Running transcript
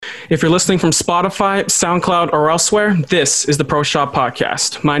If you're listening from Spotify, SoundCloud, or elsewhere, this is the Pro Shop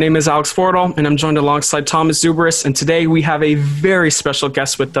Podcast. My name is Alex Fordall, and I'm joined alongside Thomas Zuberis, and today we have a very special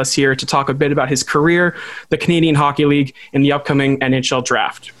guest with us here to talk a bit about his career, the Canadian Hockey League, and the upcoming NHL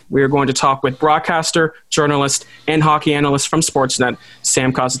Draft. We are going to talk with broadcaster, journalist, and hockey analyst from Sportsnet,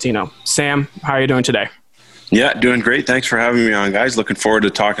 Sam Cosentino. Sam, how are you doing today? Yeah, doing great. Thanks for having me on, guys. Looking forward to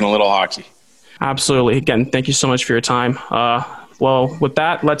talking a little hockey. Absolutely. Again, thank you so much for your time. Well, with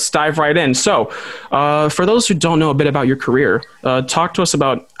that, let's dive right in. So, for those who don't know a bit about your career, talk to us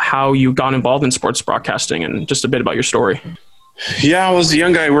about how you got involved in sports broadcasting and just a bit about your story. Yeah, I was a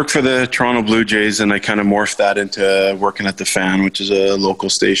young guy. I worked for the Toronto Blue Jays, and I kind of morphed that into working at The Fan, which is a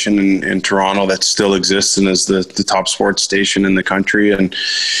local station in Toronto that still exists and is the top sports station in the country. And,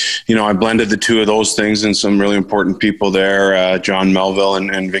 you know, I blended the two of those things, and some really important people there, John Melville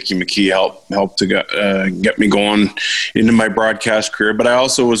and Vicky McKee helped to get me going into my broadcast career. But I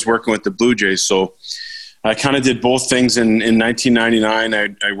also was working with the Blue Jays, so I kind of did both things. In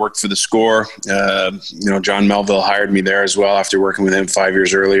 1999, I worked for The Score. John Melville hired me there as well after working with him 5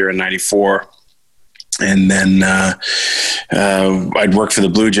 years earlier in 94. And then I'd worked for the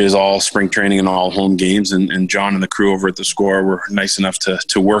Blue Jays all spring training and all home games. And John and the crew over at The Score were nice enough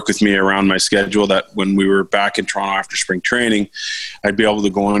to work with me around my schedule, that when we were back in Toronto after spring training, I'd be able to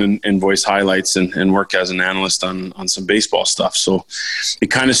go in and voice highlights and work as an analyst on some baseball stuff. So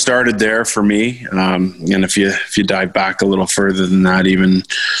it kind of started there for me. And if you dive back a little further than that, even,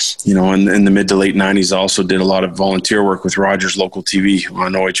 you know, in the mid to late 90s, I also did a lot of volunteer work with Rogers Local TV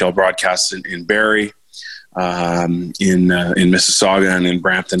on OHL broadcasts in Barrie, in Mississauga, and in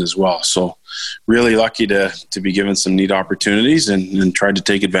Brampton as well. So really lucky to be given some neat opportunities and tried to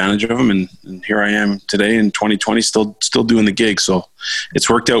take advantage of them. And here I am today in 2020, still doing the gig. So it's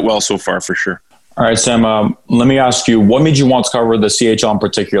worked out well so far for sure. All right, Sam, let me ask you, what made you want to cover the CHL in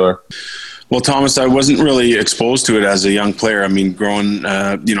particular? Well, Thomas, I wasn't really exposed to it as a young player. I mean, growing,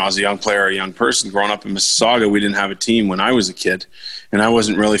 as a young player, a young person, growing up in Mississauga, we didn't have a team when I was a kid, and I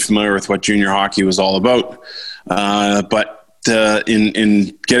wasn't really familiar with what junior hockey was all about. But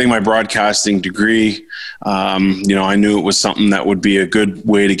in getting my broadcasting degree, I knew it was something that would be a good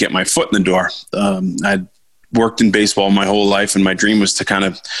way to get my foot in the door. I'd worked in baseball my whole life, and my dream was to kind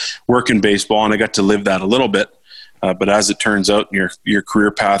of work in baseball, and I got to live that a little bit. But as it turns out, your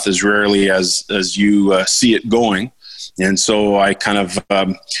career path is rarely as you see it going. And so I kind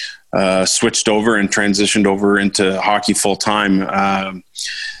of switched over and transitioned over into hockey full time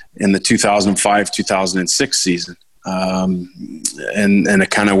in the 2005-2006 season. And it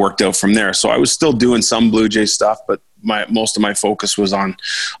kind of worked out from there. So I was still doing some Blue Jay stuff, but most of my focus was on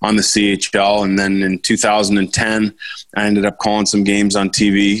the CHL. And then in 2010, I ended up calling some games on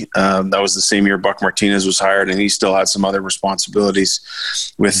TV. That was the same year Buck Martinez was hired, and he still had some other responsibilities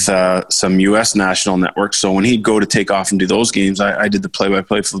with some U.S. national networks. So when he'd go to take off and do those games, I did the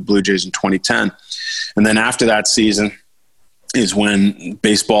play-by-play for the Blue Jays in 2010. And then after that season is when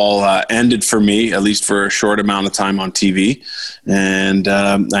baseball ended for me, at least for a short amount of time on TV. And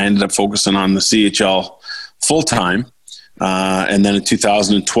I ended up focusing on the CHL full-time. And then in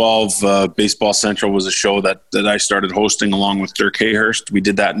 2012, Baseball Central was a show that I started hosting along with Dirk Hayhurst. We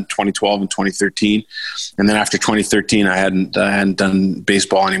did that in 2012 and 2013. And then after 2013, I hadn't done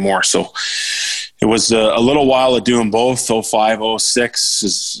baseball anymore. So it was a little while of doing both. 05, 06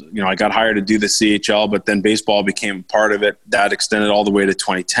 is, I got hired to do the CHL, but then baseball became part of it. That extended all the way to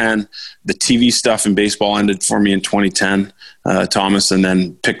 2010. The TV stuff in baseball ended for me in 2010, Thomas, and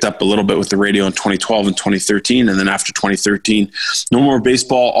then picked up a little bit with the radio in 2012 and 2013. And then after 2013, no more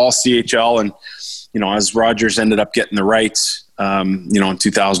baseball, all CHL. And, as Rogers ended up getting the rights, in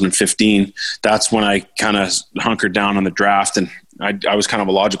 2015, that's when I kind of hunkered down on the draft. And I was kind of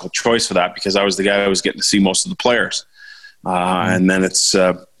a logical choice for that because I was the guy that was getting to see most of the players. And then it's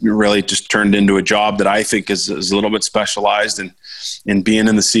really just turned into a job that I think is a little bit specialized in being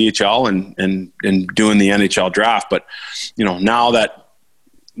in the CHL and doing the NHL draft. But, now that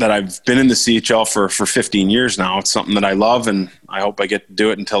I've been in the CHL for 15 years now, it's something that I love, and I hope I get to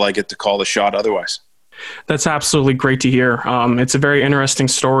do it until I get to call the shot otherwise. That's absolutely great to hear. It's a very interesting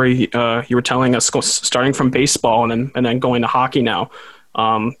story you were telling us, starting from baseball and then going to hockey now.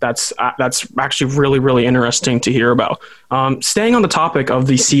 That's actually really, really interesting to hear about. Staying on the topic of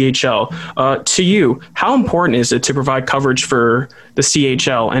the CHL, to you, how important is it to provide coverage for the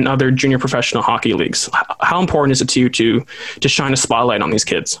CHL and other junior professional hockey leagues? How important is it to you to shine a spotlight on these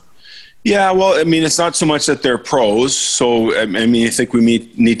kids? Yeah, well, I mean, it's not so much that they're pros. So, I mean, I think we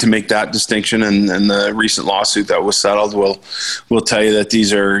need to make that distinction. And the recent lawsuit that was settled will tell you that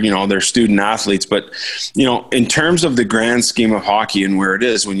these are, they're student athletes. But, in terms of the grand scheme of hockey and where it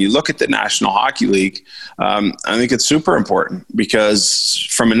is, when you look at the National Hockey League, I think it's super important because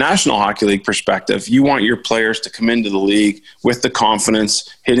from a National Hockey League perspective, you want your players to come into the league with the confidence,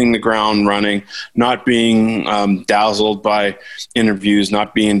 hitting the ground running, not being dazzled by interviews,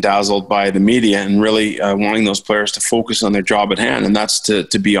 not being dazzled by the media, and really wanting those players to focus on their job at hand, and that's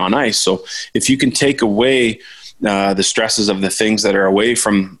to be on ice. So if you can take away the stresses of the things that are away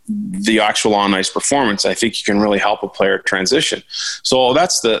from the actual on ice performance, I think you can really help a player transition. So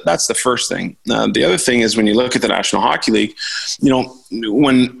that's the first thing. The other thing is when you look at the National Hockey League,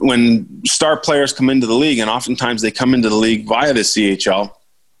 when star players come into the league, and oftentimes they come into the league via the CHL,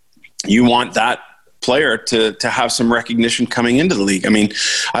 you want that player to have some recognition coming into the league. I mean,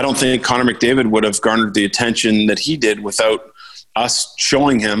 I don't think Connor McDavid would have garnered the attention that he did without us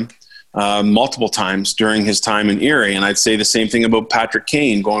showing him multiple times during his time in Erie. And I'd say the same thing about Patrick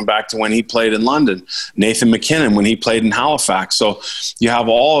Kane, going back to when he played in London, Nathan McKinnon when he played in Halifax. So you have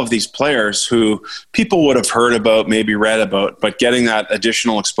all of these players who people would have heard about, maybe read about, but getting that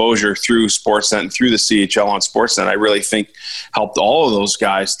additional exposure through Sportsnet and through the CHL on Sportsnet, I really think helped all of those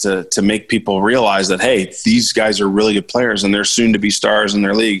guys to make people realize that, hey, these guys are really good players and they're soon to be stars in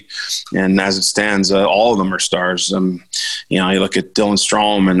their league. And as it stands, all of them are stars. You look at Dylan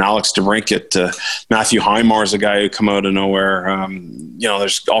Strome and Alex DeBrincat, Matthew Highmore is a guy who come out of nowhere.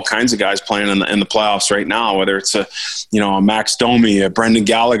 There's all kinds of guys playing in the playoffs right now, whether it's a Max Domi, a Brendan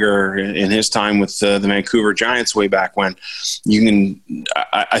Gallagher in his time with the Vancouver Giants way back when.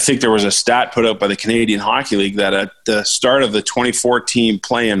 I think there was a stat put out by the Canadian Hockey League that at the start of the 2014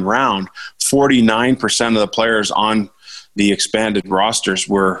 play-in round, 49% of the players on the expanded rosters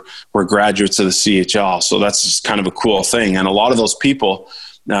were graduates of the CHL. So that's just kind of a cool thing. And a lot of those people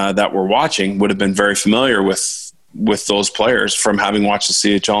that were watching would have been very familiar with those players from having watched the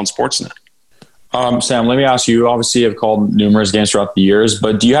CHL on Sportsnet. Sam, let me ask you, obviously you've called numerous games throughout the years,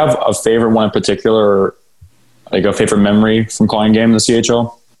 but do you have a favorite one in particular, like a favorite memory from calling a game in the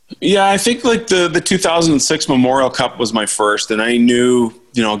CHL? Yeah, I think like the 2006 Memorial Cup was my first, and I knew,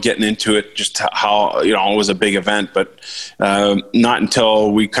 getting into it, just how, it was a big event, but not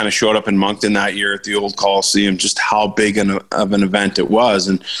until we kind of showed up in Moncton that year at the old Coliseum, just how big of an event it was.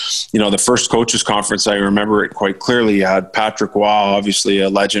 And, the first coaches conference, I remember it quite clearly. You had Patrick Waugh, obviously a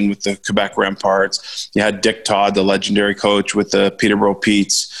legend with the Quebec Remparts. You had Dick Todd, the legendary coach with the Peterborough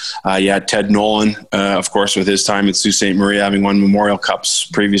Petes. You had Ted Nolan, of course, with his time at Sault Ste. Marie, having won Memorial Cups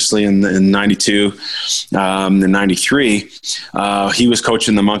previously in 92 and 93. He was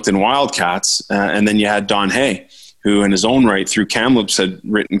coaching the Moncton Wildcats. And then you had Don Hay, who in his own right through Kamloops had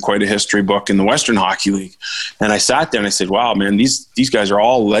written quite a history book in the Western Hockey League. And I sat there and I said, wow, man, these guys are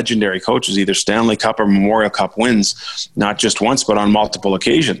all legendary coaches, either Stanley Cup or Memorial Cup wins, not just once, but on multiple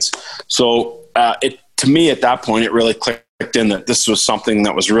occasions. So to me at that point, it really clicked in that this was something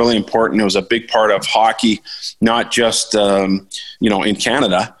that was really important. It was a big part of hockey, not just, in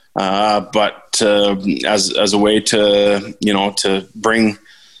Canada, but as a way to bring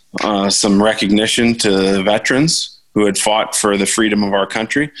some recognition to veterans who had fought for the freedom of our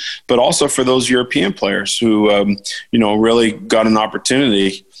country, but also for those European players who, really got an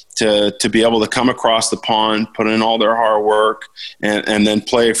opportunity to be able to come across the pond, put in all their hard work, and then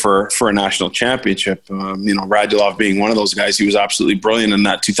play for a national championship. Radulov being one of those guys, he was absolutely brilliant in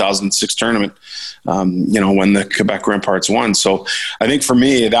that 2006 tournament. When the Quebec Remparts won. So I think for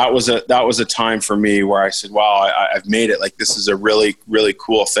me, that was a time for me where I said, wow, I've made it. Like, this is a really, really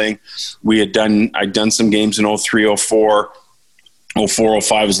cool thing. I'd done some games in 03, 04, 04,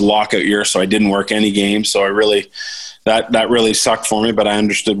 05 was the lockout year. So I didn't work any games. So I really, that really sucked for me, but I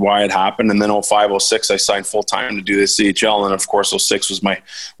understood why it happened. And then 05, 06, I signed full time to do the CHL. And of course, 06 was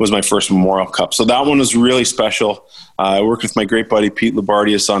my first Memorial Cup. So that one was really special. I worked with my great buddy, Pete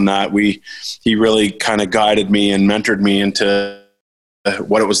Labardius, on that. He really kind of guided me and mentored me into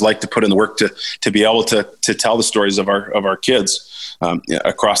what it was like to put in the work to be able to tell the stories of our kids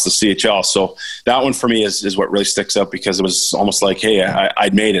across the CHL. So that one for me is what really sticks out, because it was almost like, hey,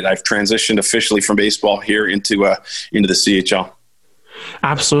 I'd made it. I've transitioned officially from baseball here into the CHL.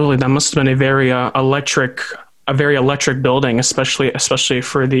 Absolutely, that must have been a very electric building, especially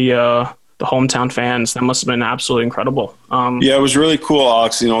for the the hometown fans. That must have been absolutely incredible. Yeah, it was really cool,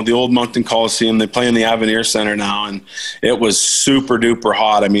 Alex. The old Moncton Coliseum, they play in the Avenir Center now, and it was super duper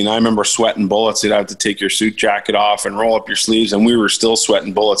hot. I mean, I remember sweating bullets. You'd have to take your suit jacket off and roll up your sleeves, and we were still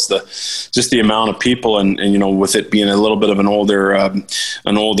sweating bullets. Just the amount of people, and with it being a little bit of an older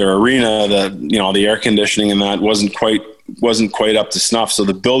arena, the air conditioning and that wasn't quite up to snuff. So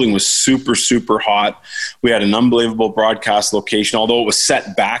the building was super, super hot. We had an unbelievable broadcast location. Although it was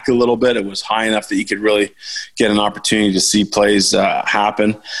set back a little bit, it was high enough that you could really get an opportunity to see plays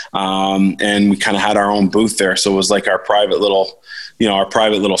happen. And we kind of had our own booth there. So it was like our private little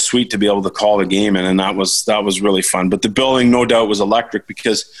suite to be able to call the game in. And that was really fun. But the building, no doubt, was electric,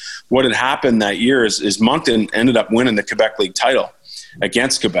 because what had happened that year is Moncton ended up winning the Quebec League title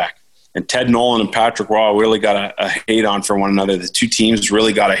against Quebec. And Ted Nolan and Patrick Roy really got a hate on for one another. The two teams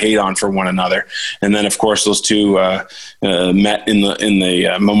really got a hate on for one another. And then, of course, those two met in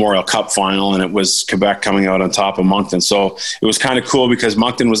the Memorial Cup final, and it was Quebec coming out on top of Moncton. So it was kind of cool, because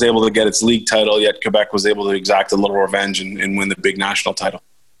Moncton was able to get its league title, yet Quebec was able to exact a little revenge and win the big national title.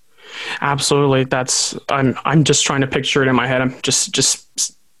 Absolutely. I'm just trying to picture it in my head. I'm just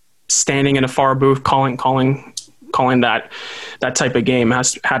standing in a far booth calling that type of game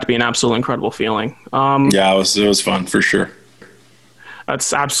had to be an absolutely incredible feeling. Yeah, it was fun for sure.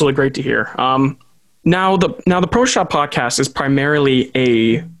 That's absolutely great to hear. Now the Pro Shot podcast is primarily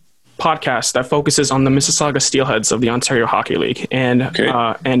a podcast that focuses on the Mississauga Steelheads of the Ontario Hockey League. And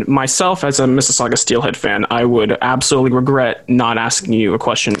and myself, as a Mississauga Steelhead fan, I would absolutely regret not asking you a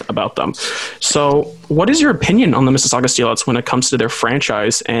question about them. So what is your opinion on the Mississauga Steelheads when it comes to their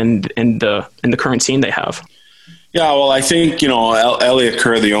franchise and the current team they have? Yeah, well, I think, Elliot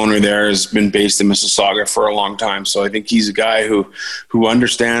Kerr, the owner there, has been based in Mississauga for a long time. So I think he's a guy who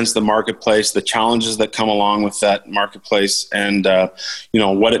understands the marketplace, the challenges that come along with that marketplace, and,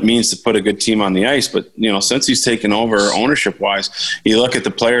 what it means to put a good team on the ice. But, since he's taken over ownership-wise, you look at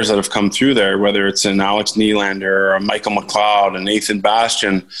the players that have come through there, whether it's an Alex Nylander or Michael McLeod and Nathan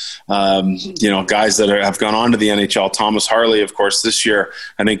Bastian, guys that have gone on to the NHL. Thomas Harley, of course, this year.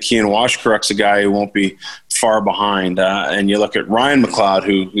 I think Kean Washcrook's a guy who won't be far behind. And you look at Ryan McLeod,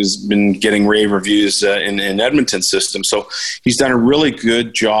 who's been getting rave reviews in Edmonton's system. So he's done a really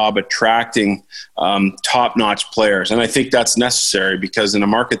good job attracting top-notch players. And I think that's necessary, because in a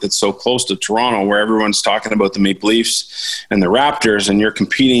market that's so close to Toronto, where everyone's talking about the Maple Leafs and the Raptors, and you're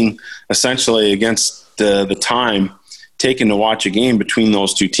competing essentially against the time taken to watch a game between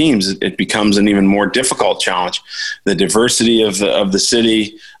those two teams, it becomes an even more difficult challenge. The diversity of the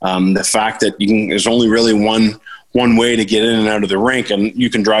city, the fact that there's only really one way to get in and out of the rink, and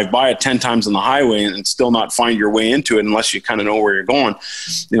you can drive by it 10 times on the highway and still not find your way into it unless you kind of know where you're going.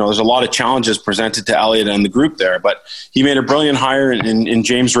 There's a lot of challenges presented to Elliot and the group there, but he made a brilliant hire in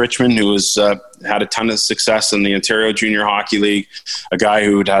James Richmond, who was had a ton of success in the Ontario Junior Hockey League, a guy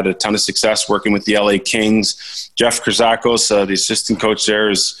who had a ton of success working with the LA Kings. Jeff Krzakos, the assistant coach there,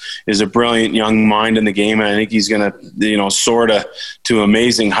 is a brilliant young mind in the game, and I think he's going to soar to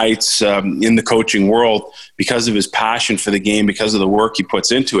amazing heights in the coaching world because of his passion for the game, because of the work he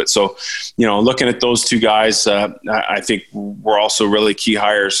puts into it. So, looking at those two guys, I think we're also really key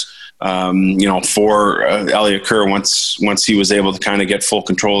hires for Elliot Kerr once he was able to kind of get full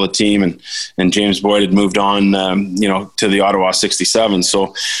control of the team, and James Boyd had moved on, to the Ottawa 67.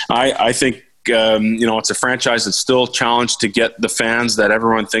 So I think, it's a franchise that's still challenged to get the fans that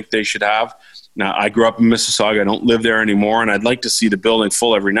everyone think they should have. Now, I grew up in Mississauga. I don't live there anymore, and I'd like to see the building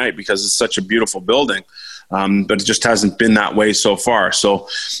full every night because it's such a beautiful building. But it just hasn't been that way so far. So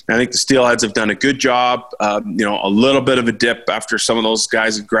I think the Steelheads have done a good job. A little bit of a dip after some of those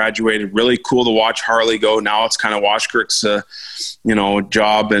guys have graduated. Really cool to watch Harley go. Now it's kind of Washkirk's,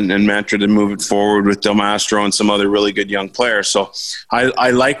 job and mantra to move it forward with Del Mastro and some other really good young players. So I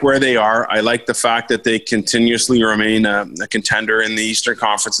like where they are. I like the fact that they continuously remain a contender in the Eastern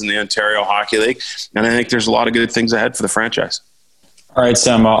Conference in the Ontario Hockey League. And I think there's a lot of good things ahead for the franchise. All right,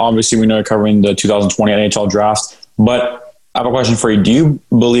 Sam, obviously we know you're covering the 2020 NHL draft, but I have a question for you. Do you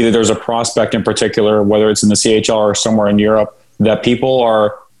believe that there's a prospect in particular, whether it's in the CHL or somewhere in Europe, that people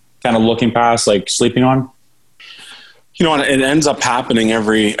are kind of looking past, like sleeping on? It ends up happening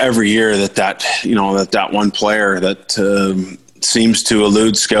every year that one player that seems to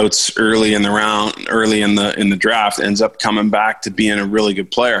elude scouts early in the draft ends up coming back to being a really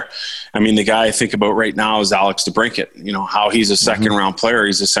good player. I mean, the guy I think about right now is Alex DeBrincat. How he's a second round player.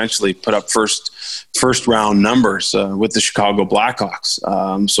 He's essentially put up first first round numbers with the Chicago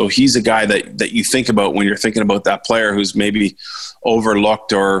Blackhawks. So he's a guy that you think about when you're thinking about that player who's maybe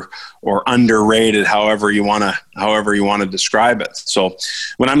overlooked or underrated, however you want to describe it. So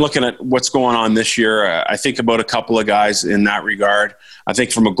when I'm looking at what's going on this year, I think about a couple of guys in that regard. I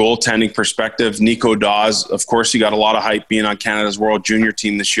think from a goaltending perspective, Nico Dawes, of course, he got a lot of hype being on Canada's World Junior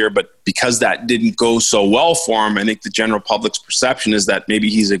team this year, but because that didn't go so well for him, I think the general public's perception is that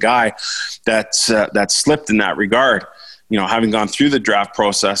maybe he's a guy that slipped in that regard. You know, having gone through the draft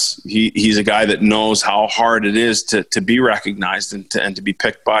process, he's a guy that knows how hard it is to be recognized and to be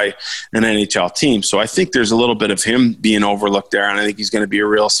picked by an NHL team. So I think there's a little bit of him being overlooked there, and I think he's going to be a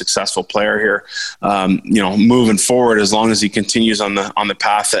real successful player here. Moving forward, as long as he continues on the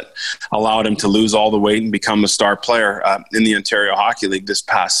path that allowed him to lose all the weight and become a star player in the Ontario Hockey League this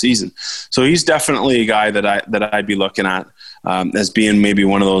past season. So he's definitely a guy that I'd be looking at as being maybe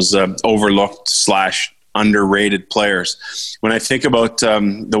one of those overlooked / underrated players. When I think about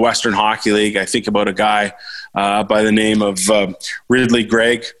the Western Hockey League, I think about a guy by the name of Ridley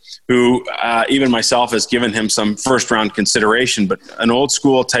Gregg, who even myself has given him some first round consideration, but an old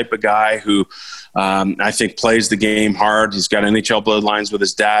school type of guy who I think plays the game hard. He's got NHL bloodlines with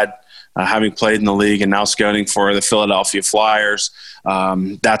his dad, having played in the league and now scouting for the Philadelphia Flyers.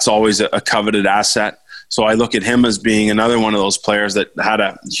 That's always a coveted asset. So I look at him as being another one of those players that had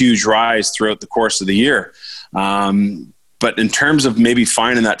a huge rise throughout the course of the year. But in terms of maybe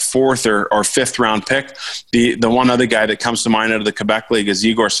finding that fourth or fifth round pick, the one other guy that comes to mind out of the Quebec League is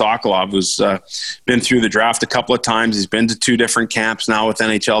Igor Sokolov, who's been through the draft a couple of times. He's been to 2 different camps now with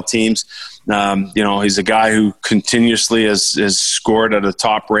NHL teams. He's a guy who continuously has scored at a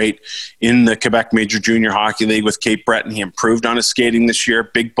top rate in the Quebec Major Junior Hockey League with Cape Breton. He improved on his skating this year,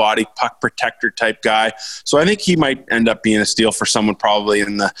 big body, puck protector type guy. So I think he might end up being a steal for someone probably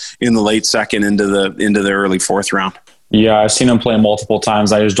in the late second into the early fourth round. Yeah, I've seen him play multiple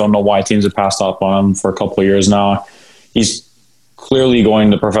times. I just don't know why teams have passed up on him for a couple of years now. He's clearly going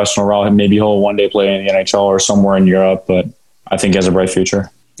the professional route. Maybe he'll one day play in the NHL or somewhere in Europe, but I think he has a bright future.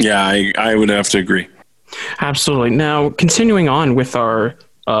 Yeah, I would have to agree. Absolutely. Now, continuing on with our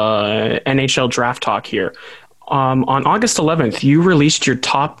NHL draft talk here. On August 11th, you released your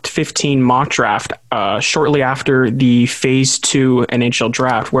top 15 mock draft shortly after the Phase 2 NHL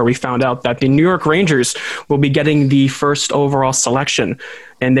draft, where we found out that the New York Rangers will be getting the first overall selection,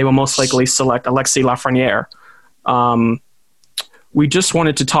 and they will most likely select Alexis Lafreniere. We just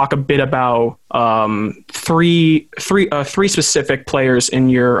wanted to talk a bit about three specific players in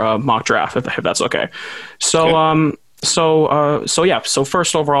your mock draft, if that's okay. So. So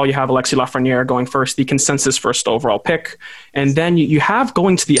first overall, you have Alexis Lafreniere going first, the consensus first overall pick, and then you have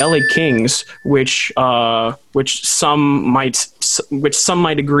going to the LA Kings, which some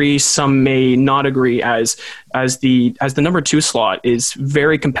might agree, some may not agree, as the number 2 slot is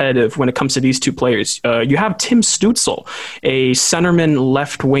very competitive when it comes to these 2 players. You have Tim Stützle, a centerman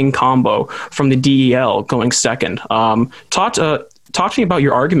left wing combo from the DEL, going second. Talk to me about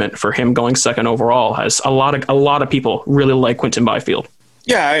your argument for him going second overall, as a lot of people really like Quinton Byfield.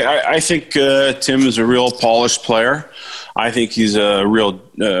 Yeah, I think Tim is a real polished player. I think he's a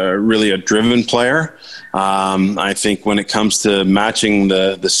really a driven player. I think when it comes to matching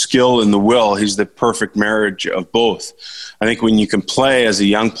the skill and the will, he's the perfect marriage of both. I think when you can play as a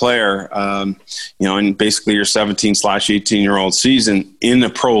young player, in basically your 17/18-year-old season in a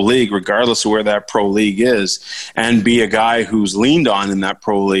pro league, regardless of where that pro league is, and be a guy who's leaned on in that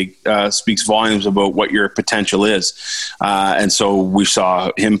pro league, speaks volumes about what your potential is. And so we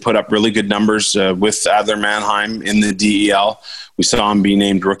saw him put up really good numbers with Adler Mannheim in the DEL. We saw him be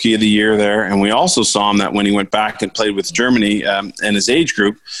named Rookie of the Year there. And we also saw him that when he went back and played with Germany and his age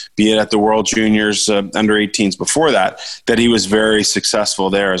group, be it at the World Juniors, under 18s before that he was very successful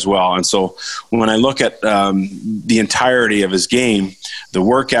there as well. And so when I look at the entirety of his game, the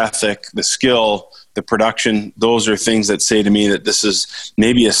work ethic, the skill, the production, those are things that say to me that this is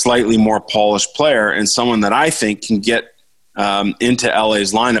maybe a slightly more polished player and someone that I think can get into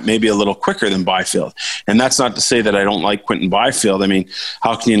LA's lineup maybe a little quicker than Byfield. And that's not to say that I don't like Quinton Byfield. I mean,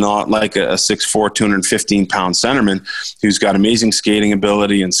 how can you not like a 6'4", 215-pound centerman who's got amazing skating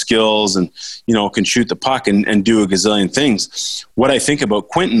ability and skills and, can shoot the puck and do a gazillion things. What I think about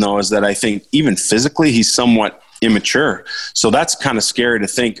Quinton, though, is that I think even physically he's somewhat immature. So that's kind of scary to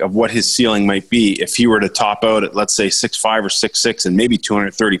think of what his ceiling might be if he were to top out at, let's say, 6'5" or 6'6" and maybe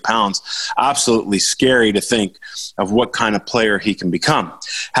 230 pounds. Absolutely scary to think of what kind of player he can become.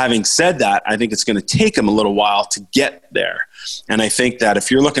 Having said that, I think it's going to take him a little while to get there. And I think that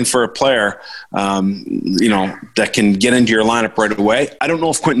if you're looking for a player, that can get into your lineup right away, I don't know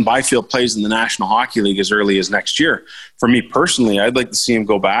if Quinton Byfield plays in the National Hockey League as early as next year. For me personally, I'd like to see him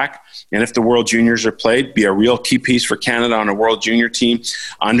go back. And if the World Juniors are played, be a real key piece for Canada on a World Junior team,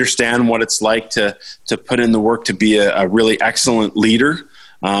 understand what it's like to put in the work to be a really excellent leader.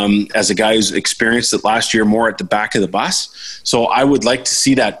 As a guy who's experienced it last year more at the back of the bus. So I would like to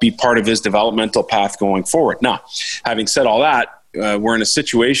see that be part of his developmental path going forward. Now, having said all that, we're in a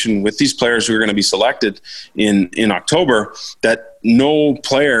situation with these players who are going to be selected in October that no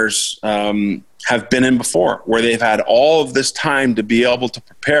players have been in before, where they've had all of this time to be able to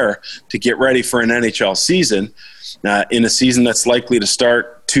prepare to get ready for an NHL season in a season that's likely to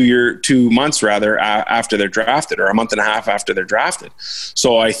start 2 months after they're drafted, or a month and a half after they're drafted.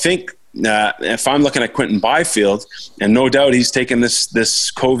 So I think if I'm looking at Quinton Byfield, and no doubt he's taken this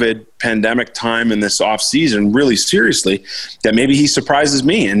COVID pandemic time and this off season really seriously, that maybe he surprises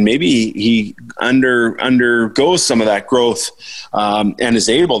me and maybe he undergoes some of that growth and is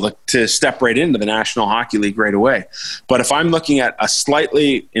able to step right into the National Hockey League right away. But if I'm looking at a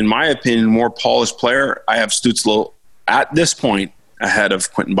slightly, in my opinion, more polished player, I have Stützle at this point ahead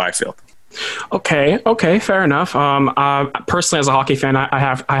of Quinton Byfield. Okay, fair enough. Personally, as a hockey fan, I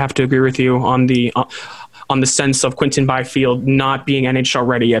have to agree with you on the sense of Quinton Byfield not being NHL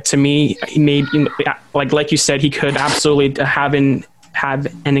ready yet. To me, he made, like you said, he could absolutely have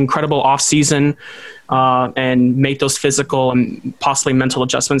an incredible off season and make those physical and possibly mental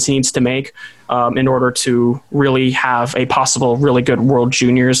adjustments he needs to make in order to really have a possible really good World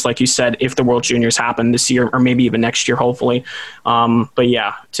Juniors, like you said, if the World Juniors happen this year or maybe even next year, hopefully. But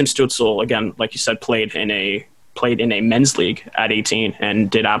yeah, Tim Stützle, again, like you said, played in a men's league at 18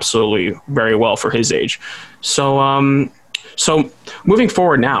 and did absolutely very well for his age. So moving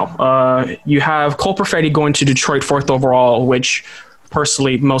forward now, you have Cole Perfetti going to Detroit 4th overall, which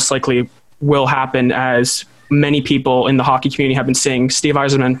personally most likely will happen, as many people in the hockey community have been saying. Steve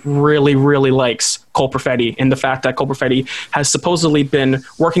Yzerman really, really likes Cole Perfetti, and the fact that Cole Perfetti has supposedly been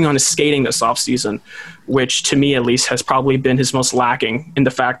working on his skating this offseason, which to me at least has probably been his most lacking, in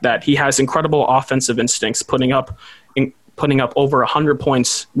the fact that he has incredible offensive instincts, putting up over 100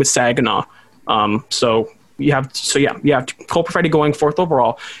 points with Saginaw. You have Cole Perfetti going 4th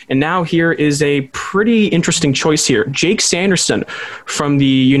overall. And now here is a pretty interesting choice here. Jake Sanderson from the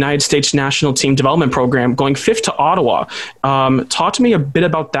United States National Team Development Program going 5th to Ottawa. Talk to me a bit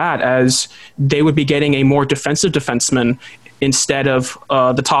about that, as they would be getting a more defensive defenseman instead of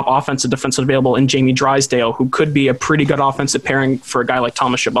the top offensive defenseman available in Jamie Drysdale, who could be a pretty good offensive pairing for a guy like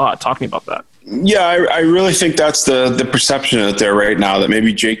Thomas Chabot. Talk to me about that. Yeah, I really think that's the perception out there right now, that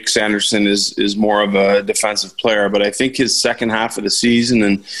maybe Jake Sanderson is more of a defensive player. But I think his second half of the season,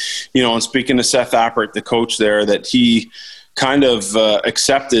 and speaking to Seth Appert, the coach there, that he kind of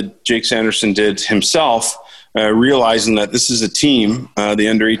accepted, Jake Sanderson did himself, realizing that this is a team, the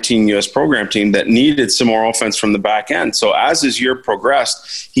under-18 U.S. program team, that needed some more offense from the back end. So as his year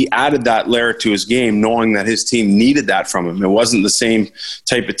progressed, he added that layer to his game, knowing that his team needed that from him. It wasn't the same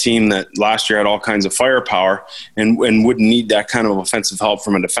type of team that last year had all kinds of firepower and wouldn't need that kind of offensive help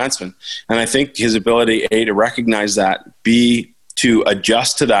from a defenseman. And I think his ability, A, to recognize that, B, to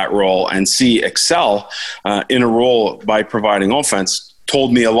adjust to that role, and C, excel in a role by providing offense,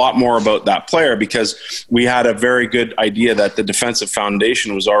 told me a lot more about that player, because we had a very good idea that the defensive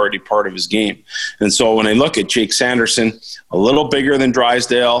foundation was already part of his game. And so when I look at Jake Sanderson, a little bigger than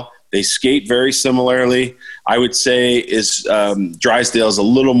Drysdale, they skate very similarly. I would say Drysdale's a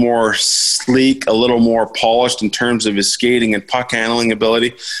little more sleek, a little more polished in terms of his skating and puck handling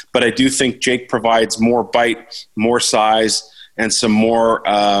ability. But I do think Jake provides more bite, more size, and some more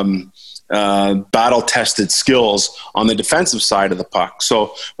battle-tested skills on the defensive side of the puck.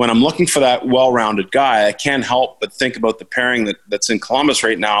 So when I'm looking for that well-rounded guy, I can't help but think about the pairing that's in Columbus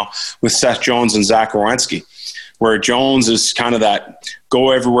right now with Seth Jones and Zach Werenski, where Jones is kind of that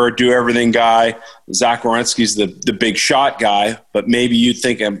go everywhere, do everything guy. Zach Werenski's the big shot guy, but maybe you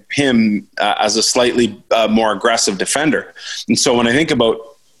think of him as a slightly more aggressive defender. And so when I think about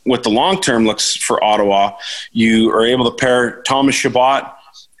what the long-term looks for Ottawa, you are able to pair Thomas Chabot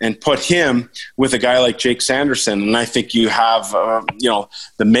and put him with a guy like Jake Sanderson. And I think you have,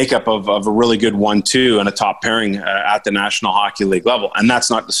 the makeup of a really good 1-2 and a top pairing at the National Hockey League level. And that's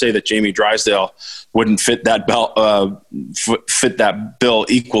not to say that Jamie Drysdale wouldn't fit that bill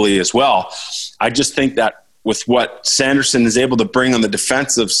equally as well. I just think that with what Sanderson is able to bring on the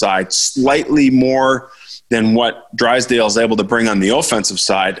defensive side, slightly more than what Drysdale is able to bring on the offensive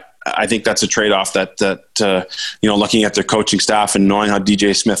side, I think that's a trade-off that looking at their coaching staff and knowing how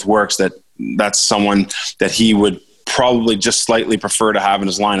DJ Smith works, that's someone that he would probably just slightly prefer to have in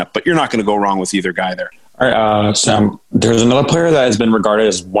his lineup. But you're not going to go wrong with either guy there. All right, Sam, there's another player that has been regarded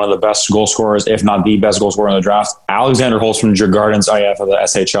as one of the best goal scorers, if not the best goal scorer in the draft, Alexander Holtz from Djurgårdens IF of the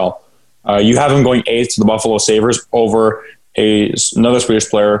SHL. You have him going 8th to the Buffalo Sabres over another Swedish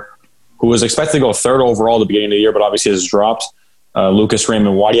player who was expected to go 3rd overall at the beginning of the year, but obviously has dropped, Lucas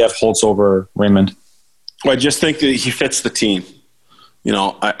Raymond. Why do you have Holtz over Raymond? Well, I just think that he fits the team.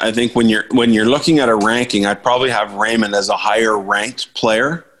 I think when you're looking at a ranking, I'd probably have Raymond as a higher ranked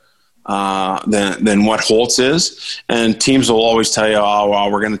player than what Holtz is. And teams will always tell you, oh,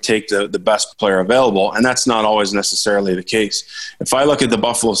 well, we're going to take the best player available. And that's not always necessarily the case. If I look at the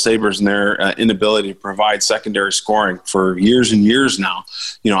Buffalo Sabres and their inability to provide secondary scoring for years and years now,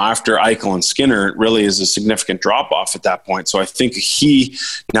 after Eichel and Skinner, it really is a significant drop off at that point. So I think he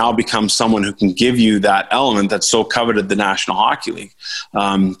now becomes someone who can give you that element that's so coveted the National Hockey League.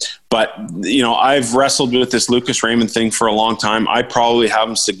 But, I've wrestled with this Lucas Raymond thing for a long time. I probably have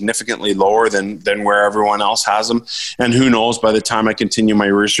him significantly lower than where everyone else has him. And who knows, by the time I continue my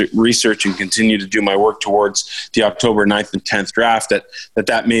research and continue to do my work towards the October 9th and 10th draft,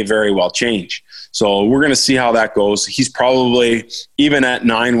 that may very well change. So we're going to see how that goes. He's probably, even at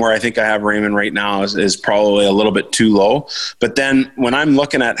 9, where I think I have Raymond right now, is probably a little bit too low. But then when I'm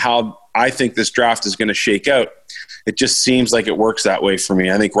looking at how I think this draft is going to shake out, it just seems like it works that way for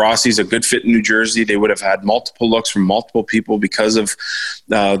me. I think Rossi's a good fit in New Jersey. They would have had multiple looks from multiple people because of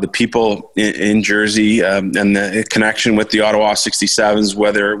the people in Jersey and the connection with the Ottawa 67s,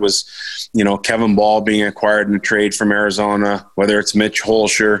 whether it was, Kevin Ball being acquired in a trade from Arizona, whether it's Mitch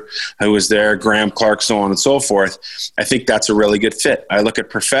Holscher, who was there, Graham Clark, so on and so forth. I think that's a really good fit. I look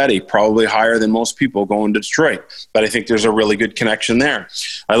at Perfetti, probably higher than most people going to Detroit, but I think there's a really good connection there.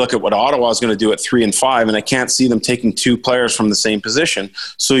 I look at what Ottawa is going to do at 3 and 5, and I can't see them taking 2 players from the same position.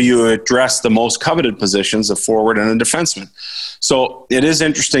 So you address the most coveted positions, a forward and a defenseman. So it is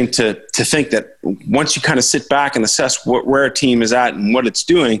interesting to think that once you kind of sit back and assess where a team is at and what it's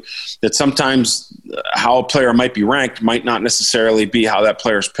doing, that sometimes how a player might be ranked might not necessarily be how that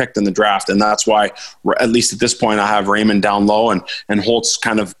player is picked in the draft. And that's why, at least at this point, I have Raymond down low and Holtz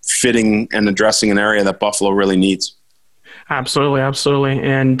kind of fitting and addressing an area that Buffalo really needs. Absolutely.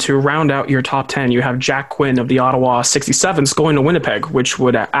 And to round out your top 10, you have Jack Quinn of the Ottawa 67s going to Winnipeg, which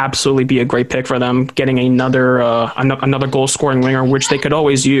would absolutely be a great pick for them, getting another goal-scoring winger, which they could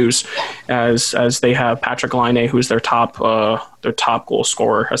always use as they have Patrick Laine, who's their top goal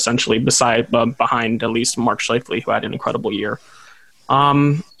scorer, essentially, behind at least Mark Scheifele, who had an incredible year.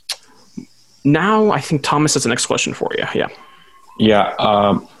 Now I think Thomas has the next question for you.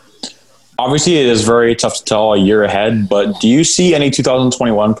 Yeah. Obviously, it is very tough to tell a year ahead, but do you see any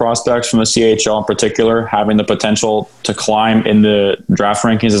 2021 prospects from the CHL in particular having the potential to climb in the draft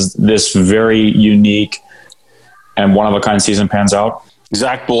rankings as this very unique and one-of-a-kind season pans out?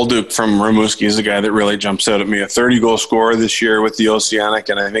 Zach Bolduc from Rimouski is a guy that really jumps out at me. A 30-goal scorer this year with the Oceanic,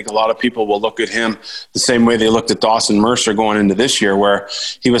 and I think a lot of people will look at him the same way they looked at Dawson Mercer going into this year, where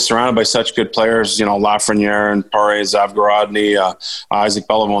he was surrounded by such good players, Lafreniere and Pare Zavgorodny, Isaac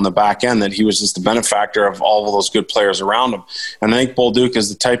Beliveau on the back end, that he was just the benefactor of all of those good players around him. And I think Bolduc is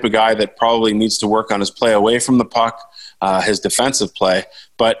the type of guy that probably needs to work on his play away from the puck, his defensive play,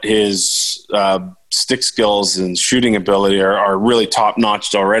 but his stick skills and shooting ability are really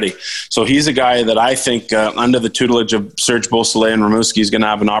top-notch already. So he's a guy that I think under the tutelage of Serge Beausoleil and Rimouski is going to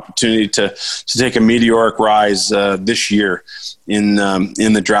have an opportunity to take a meteoric rise this year in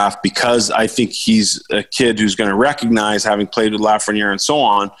the draft, because I think he's a kid who's going to recognize, having played with Lafreniere and so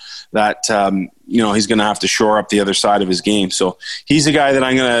on, that he's going to have to shore up the other side of his game. So he's a guy that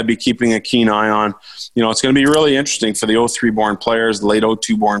I'm going to be keeping a keen eye on. It's going to be really interesting for the 03 born players, the late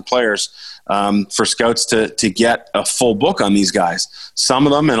 02 born players, for scouts to get a full book on these guys. Some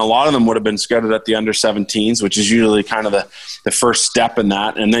of them, and a lot of them, would have been scouted at the under 17s, which is usually kind of the first step in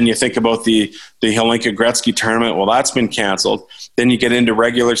that. And then you think about the Hlinka Gretzky tournament. Well, that's been canceled. Then you get into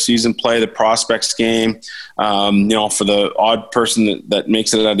regular season play, the prospects game, for the odd person that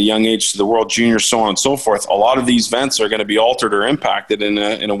makes it at a young age to the World Junior, so on and so forth. A lot of these events are going to be altered or impacted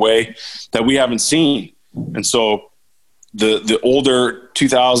in a way that we haven't seen. And so the older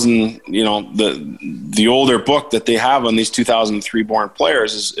 2000, the older book that they have on these 2003 born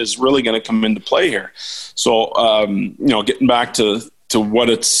players is really going to come into play here. So, getting back to what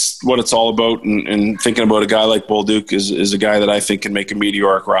it's all about and thinking about a guy like Bolduc is a guy that I think can make a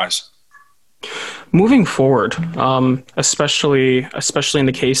meteoric rise. Moving forward, especially in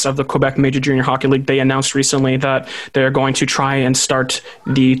the case of the Quebec Major Junior Hockey League, they announced recently that they're going to try and start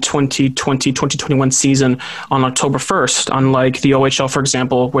the 2020-2021 season on October 1st, unlike the OHL, for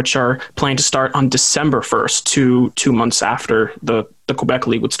example, which are planning to start on December 1st, 2 months after the Quebec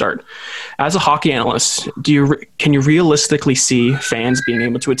League would start. As a hockey analyst, can you realistically see fans being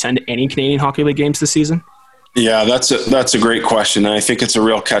able to attend any Canadian Hockey League games this season? Yeah, that's a great question. And I think it's a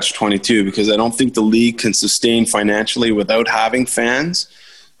real catch-22 because I don't think the league can sustain financially without having fans.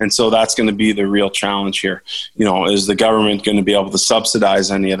 And so that's going to be the real challenge here. Is the government going to be able to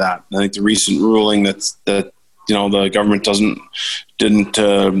subsidize any of that? I think the recent ruling that the government didn't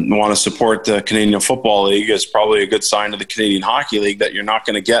want to support the Canadian Football League is probably a good sign to the Canadian Hockey League that you're not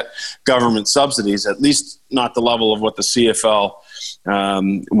going to get government subsidies, at least not the level of what the CFL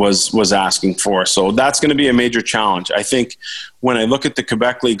was asking for. So that's going to be a major challenge. I think when I look at the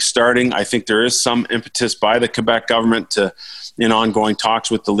Quebec League starting, I think there is some impetus by the Quebec government in ongoing talks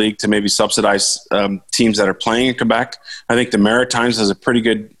with the league to maybe subsidize teams that are playing in Quebec. I think the Maritimes has a pretty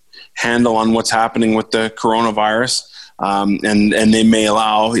good handle on what's happening with the coronavirus. And they may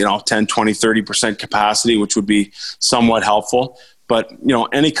allow, 10, 20, 30% capacity, which would be somewhat helpful. But,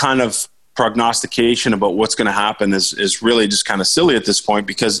 any kind of prognostication about what's going to happen is really just kind of silly at this point,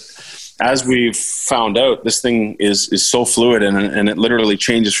 because as we've found out, this thing is so fluid and it literally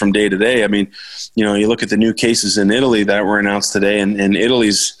changes from day to day. I mean, you look at the new cases in Italy that were announced today, and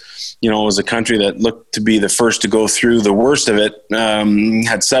Italy's, was a country that looked to be the first to go through the worst of it,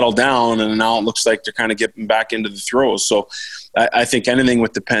 had settled down, and now it looks like they're kind of getting back into the throes. So I think anything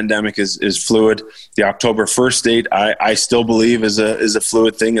with the pandemic is fluid. The October 1st date, I still believe is a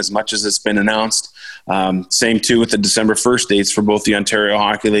fluid thing as much as it's been announced. Same too with the December 1st dates for both the Ontario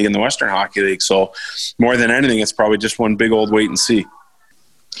Hockey League and the Western Hockey League. So more than anything, it's probably just one big old wait and see.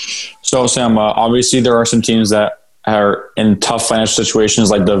 So Sam, obviously there are some teams that are in tough financial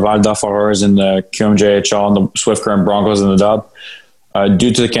situations, like the Val d'Affaires and the QMJHL and the Swift Current Broncos in the Dub,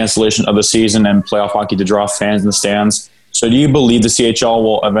 due to the cancellation of the season and playoff hockey to draw fans in the stands. So do you believe the CHL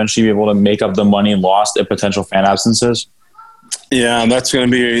will eventually be able to make up the money lost in potential fan absences? Yeah, that's going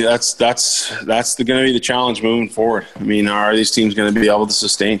to be the challenge moving forward. I mean, are these teams going to be able to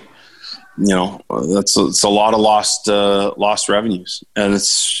sustain? It's a lot of lost revenues, and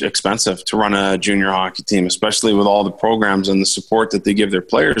it's expensive to run a junior hockey team, especially with all the programs and the support that they give their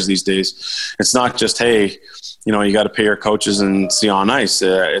players these days. It's not just, hey, you got to pay your coaches and see on ice.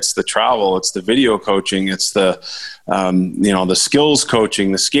 It's the travel, it's the video coaching, it's the the skills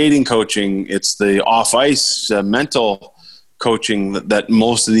coaching, the skating coaching, it's the off ice mental coaching that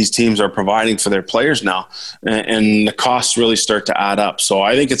most of these teams are providing for their players now, and the costs really start to add up. So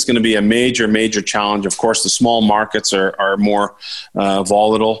I think it's going to be a major challenge. Of course, the small markets are more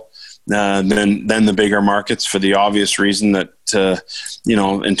volatile than the bigger markets, for the obvious reason that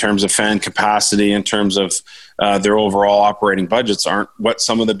in terms of fan capacity, in terms of their overall operating budgets, aren't what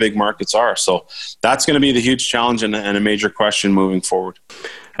some of the big markets are. So that's going to be the huge challenge and a major question moving forward.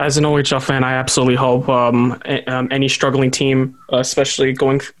 As an OHL fan, I absolutely hope any struggling team, especially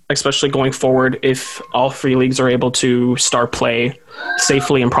going forward, if all three leagues are able to start play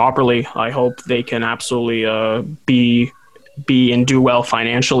safely and properly, I hope they can absolutely be and do well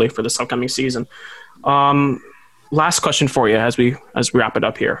financially for this upcoming season. Last question for you as we wrap it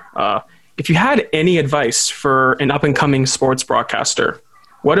up here. If you had any advice for an up and coming sports broadcaster,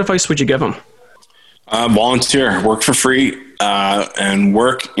 what advice would you give them? Volunteer, work for free, and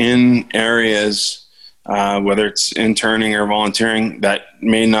work in areas, whether it's interning or volunteering, that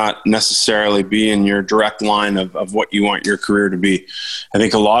may not necessarily be in your direct line of what you want your career to be. I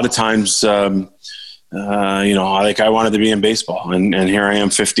think a lot of times, I wanted to be in baseball, and here I am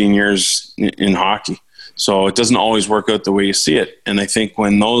 15 years in hockey. So it doesn't always work out the way you see it. And I think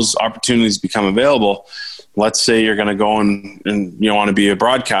when those opportunities become available, let's say you're going to go and you want to be a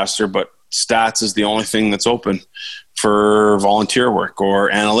broadcaster, but stats is the only thing that's open for volunteer work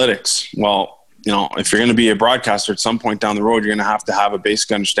or analytics. Well, if you're going to be a broadcaster at some point down the road, you're going to have a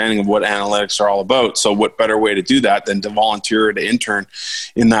basic understanding of what analytics are all about. So what better way to do that than to volunteer or to intern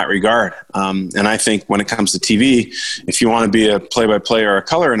in that regard? And I think when it comes to TV, if you want to be a play-by-play or a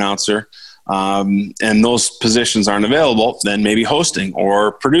color announcer, and those positions aren't available, then maybe hosting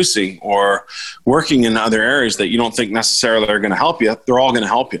or producing or working in other areas that you don't think necessarily are going to help you, they're all going to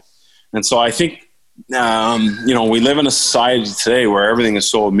help you. And so I think, we live in a society today where everything is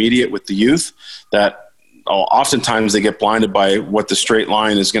so immediate with the youth that oftentimes they get blinded by what the straight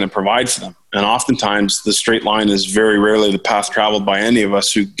line is going to provide for them. And oftentimes the straight line is very rarely the path traveled by any of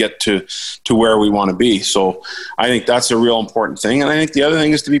us who get to where we want to be. So I think that's a real important thing. And I think the other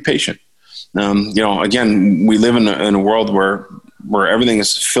thing is to be patient. Again, we live in a world where everything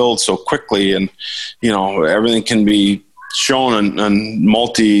is filled so quickly, and everything can be shown on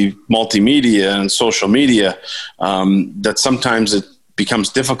multimedia and social media, that sometimes it becomes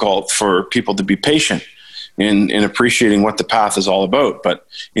difficult for people to be patient in appreciating what the path is all about. But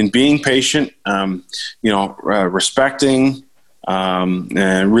in being patient, respecting,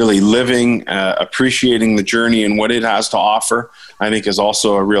 and really living, appreciating the journey and what it has to offer, I think is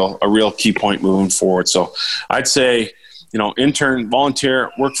also a real key point moving forward. So I'd say, intern,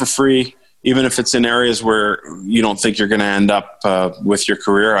 volunteer, work for free, even if it's in areas where you don't think you're going to end up with your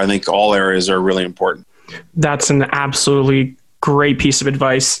career. I think all areas are really important. That's an absolutely great piece of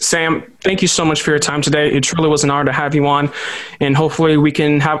advice. Sam, thank you so much for your time today. It truly was an honor to have you on, and hopefully we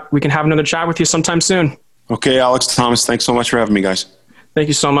can have another chat with you sometime soon. Okay, Alex, Thomas, thanks so much for having me, guys. Thank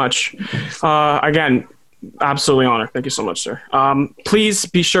you so much. Again, absolutely honored. Thank you so much, sir. Please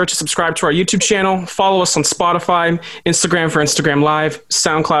be sure to subscribe to our YouTube channel, follow us on Spotify, Instagram for Instagram Live,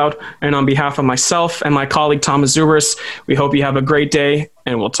 SoundCloud, and on behalf of myself and my colleague Thomas Zubris, we hope you have a great day,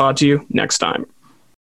 and we'll talk to you next time.